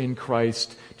work in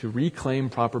Christ to reclaim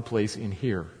proper place in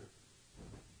here.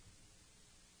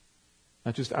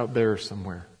 Not just out there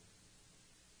somewhere.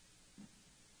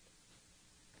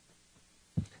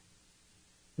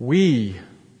 We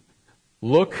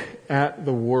look at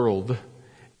the world,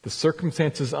 the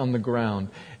circumstances on the ground,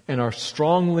 and are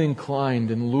strongly inclined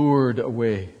and lured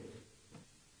away.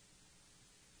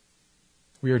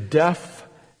 We are deaf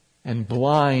and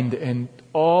blind and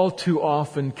all too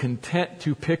often content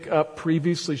to pick up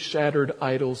previously shattered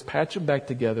idols, patch them back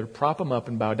together, prop them up,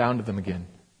 and bow down to them again.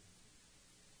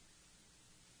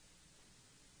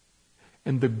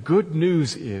 And the good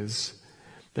news is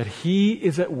that He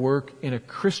is at work in a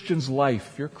Christian's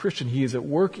life. If you're a Christian, He is at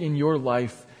work in your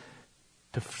life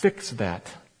to fix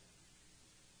that.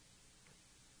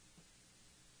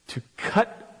 To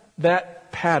cut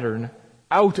that pattern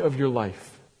out of your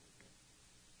life.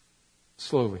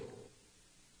 Slowly.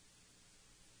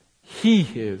 He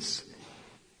is.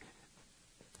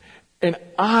 And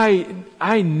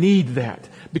I need that.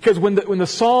 Because when the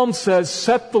Psalm says,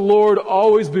 set the Lord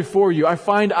always before you, I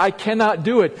find I cannot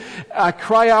do it. I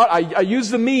cry out, I use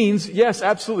the means. Yes,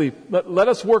 absolutely. Let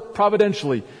us work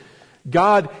providentially.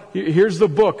 God, here's the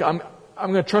book. I'm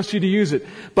going to trust you to use it.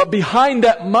 But behind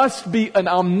that must be an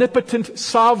omnipotent,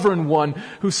 sovereign one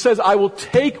who says, I will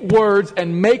take words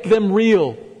and make them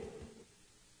real.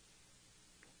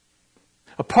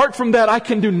 Apart from that, I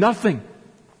can do nothing.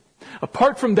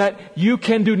 Apart from that, you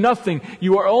can do nothing.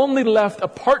 You are only left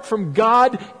apart from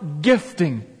God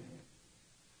gifting.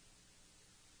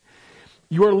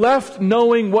 You are left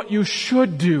knowing what you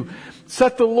should do.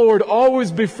 Set the Lord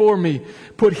always before me.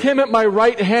 Put Him at my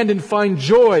right hand and find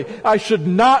joy. I should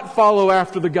not follow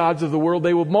after the gods of the world.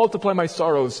 They will multiply my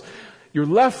sorrows. You're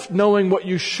left knowing what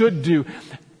you should do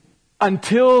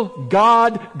until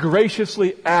God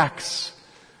graciously acts.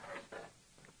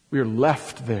 We are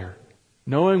left there,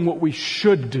 knowing what we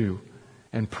should do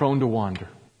and prone to wander.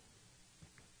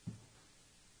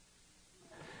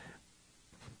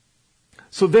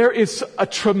 So there is a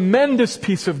tremendous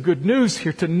piece of good news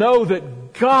here to know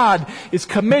that God is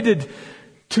committed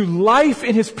to life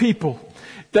in His people.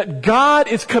 That God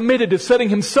is committed to setting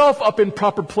Himself up in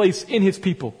proper place in His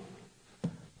people.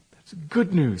 That's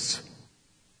good news.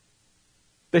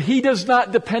 That He does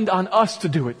not depend on us to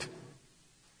do it.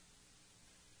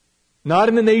 Not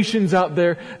in the nations out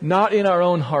there, not in our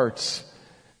own hearts.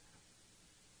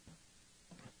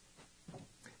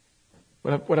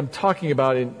 What I'm talking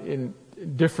about in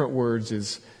different words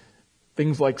is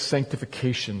things like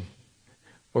sanctification,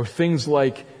 or things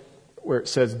like where it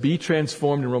says, be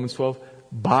transformed in Romans 12,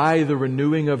 by the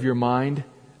renewing of your mind.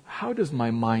 How does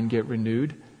my mind get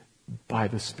renewed? By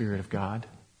the Spirit of God.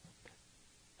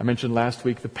 I mentioned last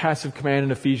week the passive command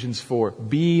in Ephesians 4,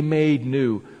 be made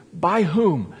new. By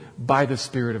whom? By the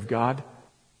Spirit of God.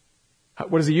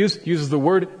 What does He use? He uses the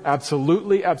word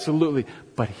absolutely, absolutely.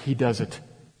 But He does it.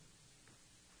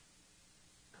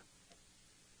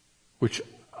 Which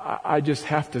I just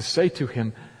have to say to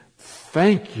Him,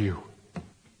 thank you.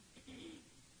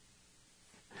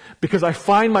 Because I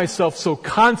find myself so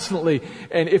constantly,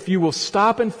 and if you will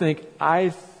stop and think,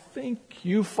 I think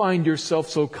you find yourself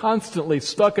so constantly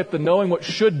stuck at the knowing what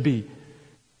should be,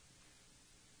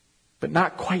 but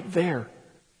not quite there.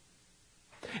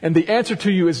 And the answer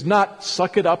to you is not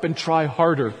suck it up and try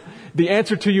harder. The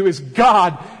answer to you is,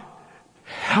 God,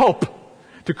 help,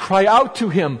 to cry out to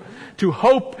Him, to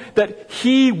hope that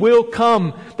He will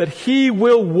come, that He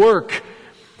will work.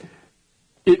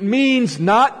 It means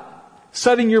not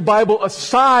setting your Bible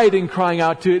aside and crying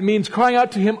out to it. It means crying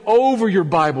out to Him over your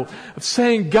Bible, of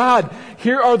saying, God,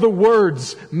 here are the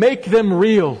words, make them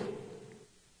real.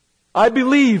 I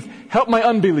believe, help my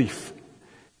unbelief.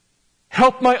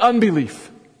 Help my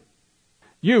unbelief.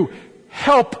 You,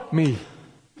 help me.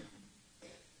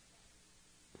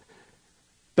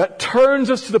 That turns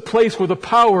us to the place where the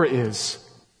power is.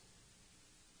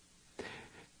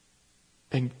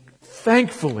 And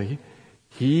thankfully,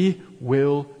 He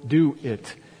will do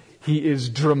it He is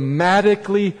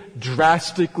dramatically,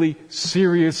 drastically,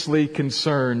 seriously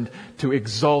concerned to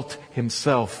exalt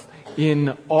Himself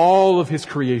in all of His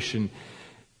creation.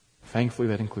 Thankfully,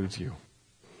 that includes you.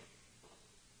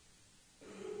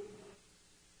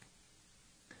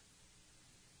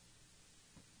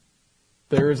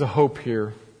 There is a hope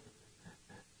here.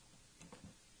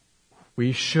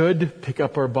 We should pick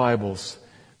up our Bibles.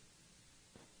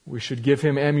 We should give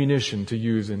Him ammunition to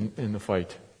use in the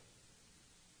fight.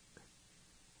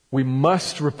 We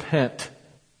must repent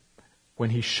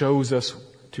when He shows us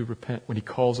to repent, when He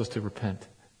calls us to repent.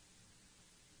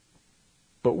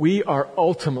 But we are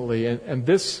ultimately, and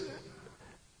this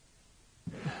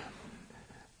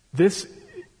is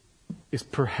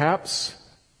perhaps,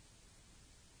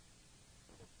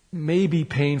 maybe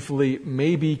painfully,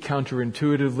 maybe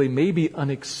counterintuitively, maybe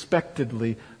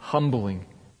unexpectedly humbling.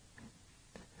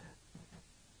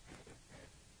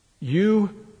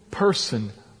 You,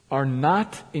 person, are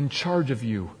not in charge of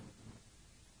you.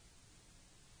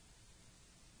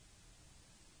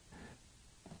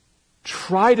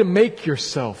 Try to make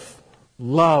yourself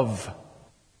love.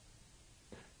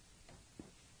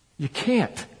 You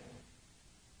can't.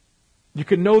 You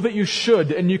can know that you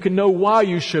should, and you can know why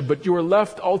you should, but you are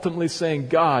left ultimately saying,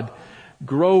 God,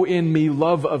 grow in me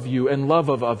love of you and love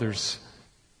of others.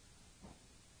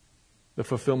 The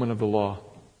fulfillment of the law.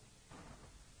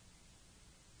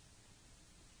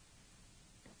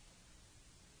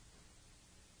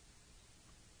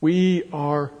 We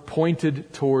are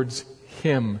pointed towards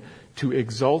Him to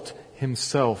exalt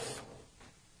Himself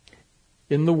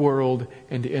in the world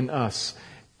and in us.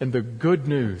 And the good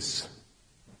news,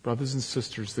 brothers and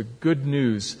sisters, the good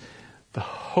news, the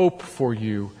hope for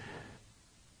you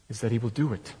is that He will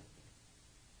do it.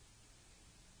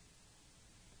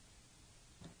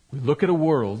 We look at a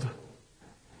world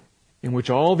in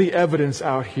which all the evidence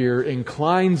out here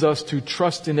inclines us to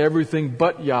trust in everything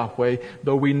but Yahweh,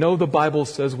 though we know the Bible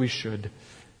says we should.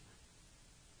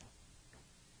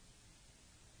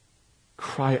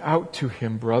 Cry out to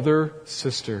Him, brother,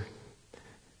 sister.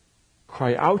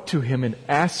 Cry out to Him and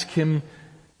ask Him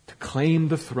to claim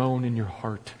the throne in your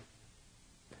heart.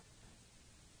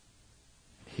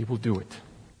 He will do it.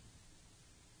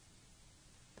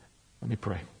 Let me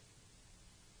pray.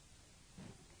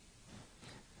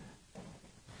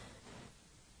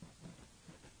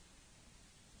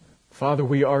 Father,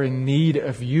 we are in need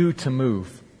of You to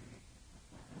move.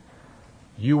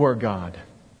 You are God.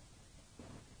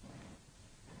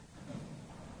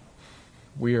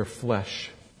 We are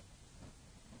flesh.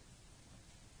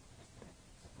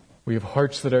 We have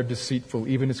hearts that are deceitful,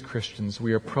 even as Christians.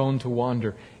 We are prone to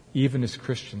wander, even as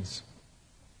Christians.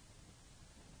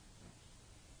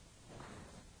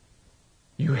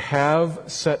 You have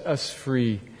set us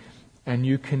free, and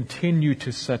You continue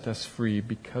to set us free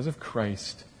because of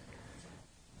Christ.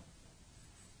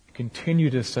 Continue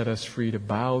to set us free to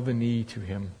bow the knee to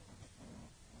Him.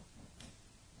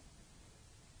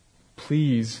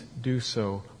 Please do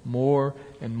so more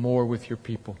and more with Your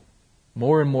people,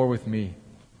 more and more with me.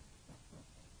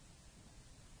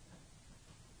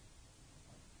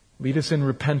 Lead us in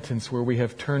repentance where we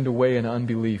have turned away in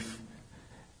unbelief.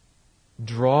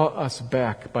 Draw us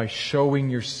back by showing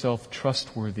Yourself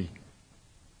trustworthy,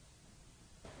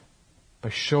 by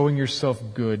showing Yourself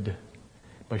good,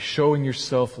 by showing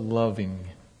Yourself loving.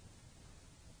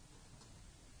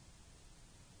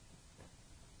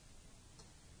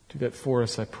 Do that for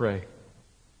us, I pray.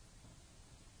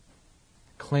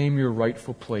 Claim Your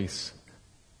rightful place,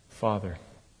 Father.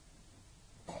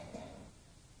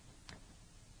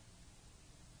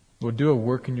 Lord, do a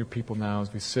work in Your people now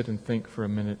as we sit and think for a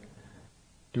minute.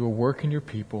 Do a work in Your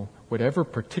people. Whatever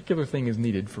particular thing is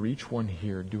needed for each one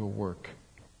here, do a work.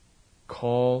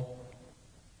 Call,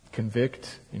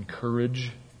 convict,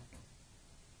 encourage.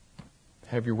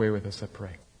 Have Your way with us, I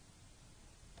pray.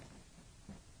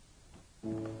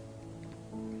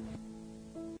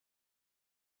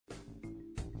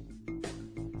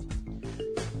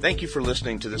 Thank you for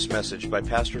listening to this message by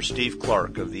Pastor Steve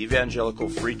Clark of the Evangelical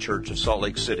Free Church of Salt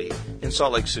Lake City in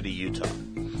Salt Lake City, Utah.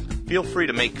 Feel free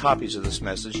to make copies of this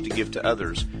message to give to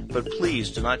others, but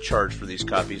please do not charge for these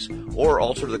copies or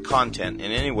alter the content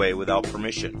in any way without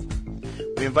permission.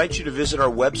 We invite you to visit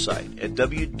our website at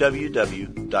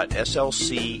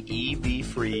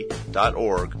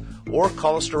www.slcevfree.org or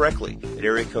call us directly at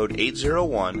area code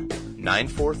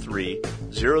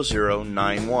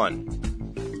 801-943-0091.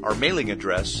 Our mailing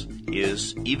address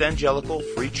is Evangelical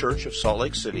Free Church of Salt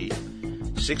Lake City,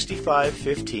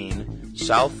 6515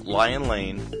 South Lion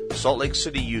Lane, Salt Lake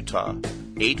City, Utah,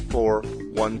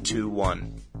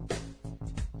 84121.